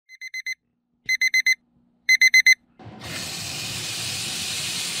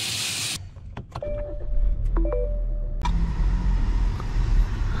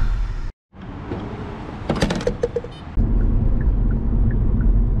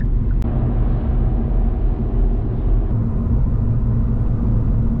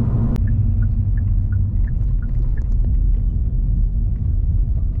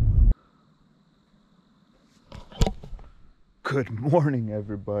Good morning,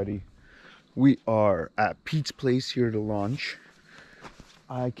 everybody. We are at Pete's place here to launch.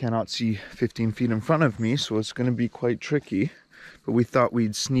 I cannot see 15 feet in front of me, so it's going to be quite tricky. But we thought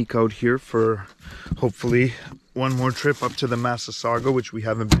we'd sneak out here for hopefully one more trip up to the Massasauga, which we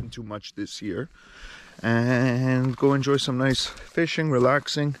haven't been to much this year, and go enjoy some nice fishing,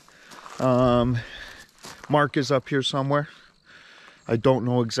 relaxing. Mark is up here somewhere. I don't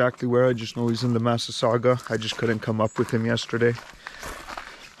know exactly where, I just know he's in the Massasauga. I just couldn't come up with him yesterday.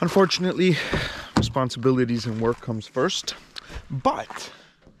 Unfortunately, responsibilities and work comes first. But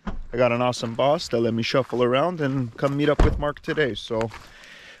I got an awesome boss that let me shuffle around and come meet up with Mark today. So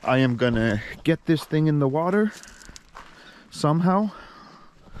I am gonna get this thing in the water somehow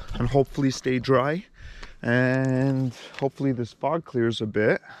and hopefully stay dry. And hopefully this fog clears a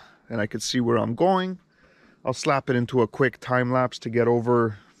bit and I can see where I'm going. I'll slap it into a quick time lapse to get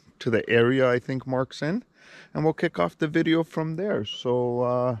over to the area I think Mark's in, and we'll kick off the video from there.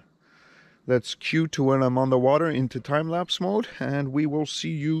 So let's cue to when I'm on the water into time lapse mode, and we will see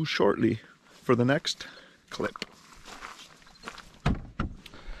you shortly for the next clip.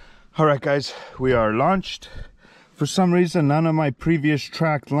 All right, guys, we are launched. For some reason, none of my previous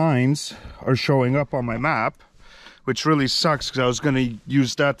tracked lines are showing up on my map, which really sucks because I was going to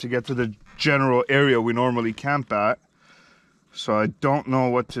use that to get to the general area we normally camp at. So I don't know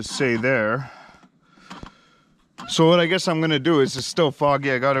what to say there. So what I guess I'm gonna do is, it's still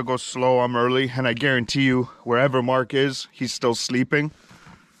foggy, I gotta go slow, I'm early, and I guarantee you wherever Mark is, he's still sleeping.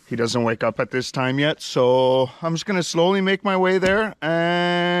 He doesn't wake up at this time yet, so I'm just gonna slowly make my way there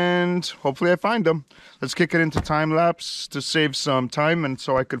and hopefully I find him. Let's kick it into time lapse to save some time and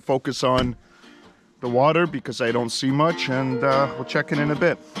so I could focus on the water because I don't see much, and we'll check in a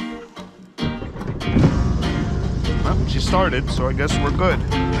bit. Well, she started, so I guess we're good.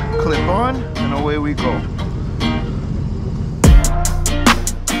 Clip on, and away we go.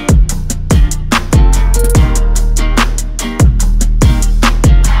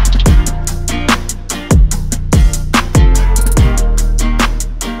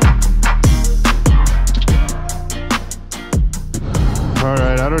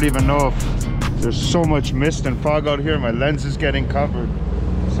 Alright, I don't even know if there's so much mist and fog out here. My lens is getting covered,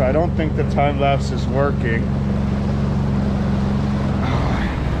 so I don't think the time lapse is working.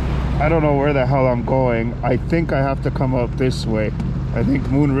 I don't know where the hell I'm going. I think I have to come out this way. I think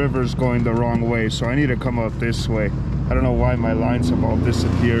Moon River's going the wrong way, so I need to come out this way. I don't know why my lines have all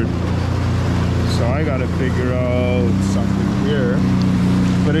disappeared. So I gotta figure out something here.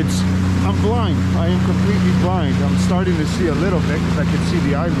 But I'm blind. I am completely blind. I'm starting to see a little bit because I can see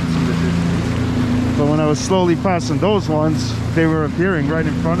the islands in the distance. But when I was slowly passing those ones, they were appearing right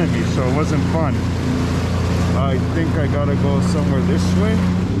in front of me, so it wasn't fun. I think I gotta go somewhere this way.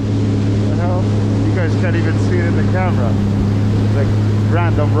 You guys can't even see it in the camera. Like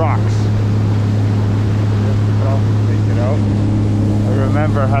random rocks. Take it out. I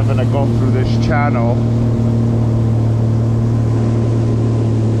remember having to go through this channel.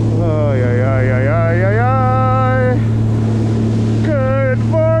 Oh, yeah. Good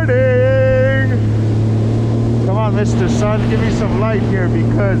morning. Come on, Mr. Sun, give me some light here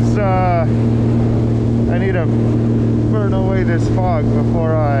because I need to burn away this fog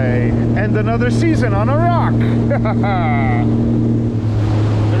before I end another season on a rock. I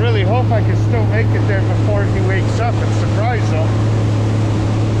really hope I can still make it there before he wakes up and surprise him.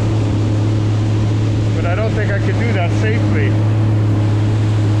 But I don't think I can do that safely.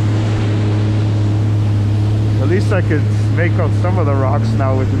 At least I could make out some of the rocks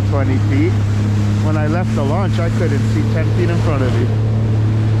now within 20 feet. When I left the launch, I couldn't see 10 feet in front of me.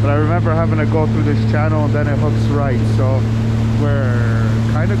 But I remember having to go through this channel and then it hooks right, so we're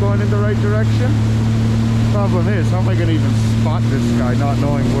kind of going in the right direction. The problem is, how am I going to even spot this guy not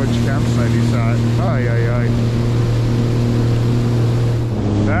knowing which campsite he's at? Ay.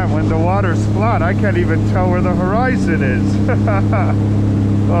 Man, when the water's flat, I can't even tell where the horizon is.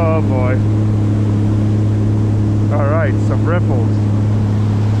 Oh boy. Alright, some ripples.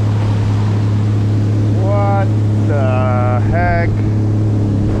 What the heck?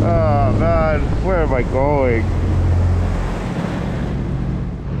 Oh man, where am I going?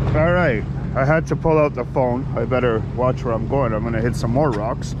 Alright, I had to pull out the phone. I better watch where I'm going. I'm gonna hit some more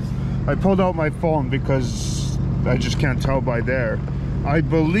rocks. I pulled out my phone because I just can't tell by there. I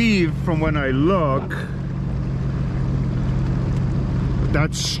believe from when I look,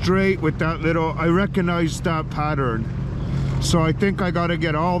 that's straight with that little, I recognize that pattern. So I think I gotta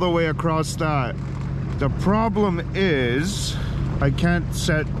get all the way across that. The problem is, I can't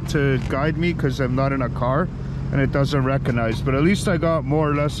set to guide me because I'm not in a car and it doesn't recognize, but at least I got more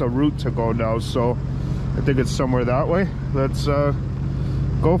or less a route to go now. So I think it's somewhere that way. Let's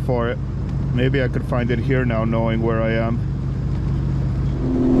go for it. Maybe I could find it here now, knowing where I am.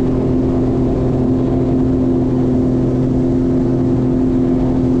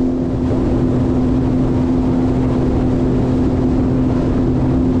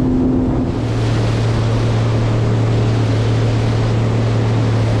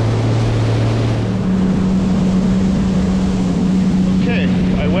 Okay,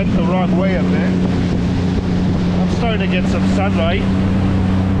 I went the wrong way a bit. I'm starting to get some sunlight.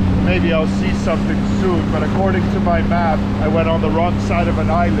 Maybe I'll see something soon, but according to my map, I went on the wrong side of an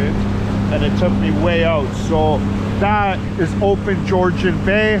island and it took me way out. So that is open Georgian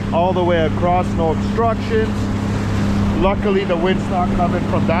Bay all the way across, no obstructions. Luckily the wind's not coming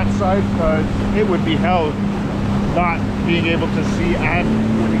from that side, because it would be hell not being able to see and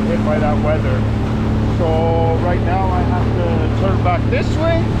getting hit by that weather. So right now I have to turn back this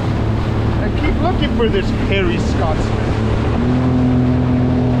way and keep looking for this hairy Scotsman.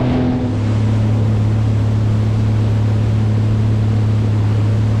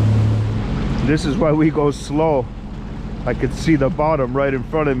 This is why we go slow. I could see the bottom right in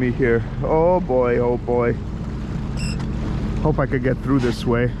front of me here. Oh boy, oh boy. Hope I could get through this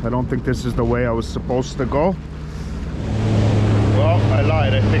way. I don't think this is the way I was supposed to go. Well, I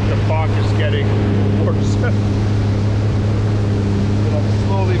lied. I think the fog is getting worse. But I'm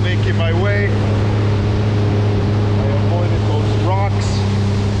slowly making my way. I avoided those rocks.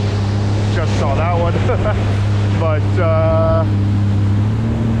 Just saw that one. But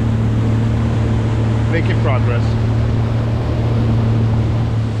making progress.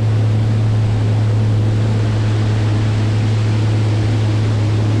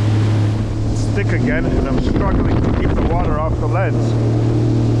 It's thick again, and I'm struggling to keep the water off the lens.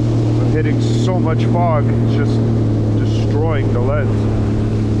 I'm hitting so much fog, it's just destroying the lens.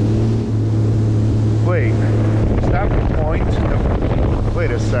 Wait, is that the point? No.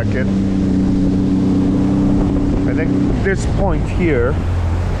 Wait a second. I think this point here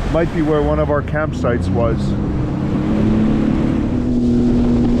might be where one of our campsites was.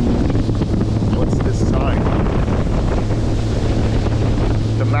 What's this sign?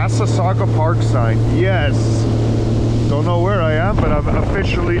 The Massasauga Park sign. Yes. Don't know where I am, but I'm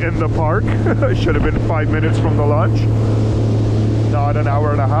officially in the park. I should have been 5 minutes from the launch. Not an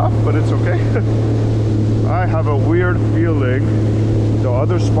hour and a half, but it's okay. I have a weird feeling the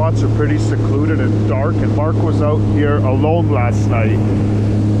other spots are pretty secluded and dark, and Mark was out here alone last night.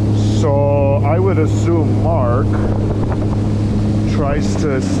 So I would assume Mark tries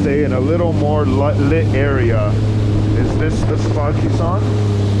to stay in a little more lit area. Is this the spot he's on?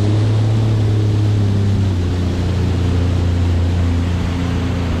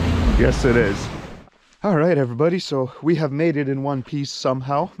 Yes, it is. All right, everybody. So we have made it in one piece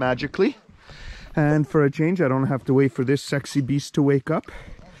somehow, magically. And for a change, I don't have to wait for this sexy beast to wake up.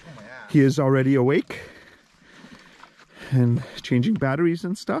 He is already awake and changing batteries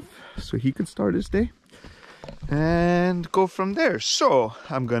and stuff, so he can start his day and go from there. So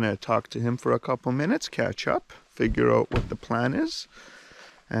I'm gonna talk to him for a couple minutes, catch up, figure out what the plan is,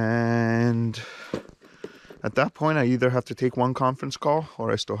 and at that point I either have to take one conference call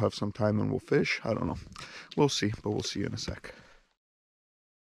or I still have some time and we'll fish. I don't know, we'll see, but we'll see you in a sec.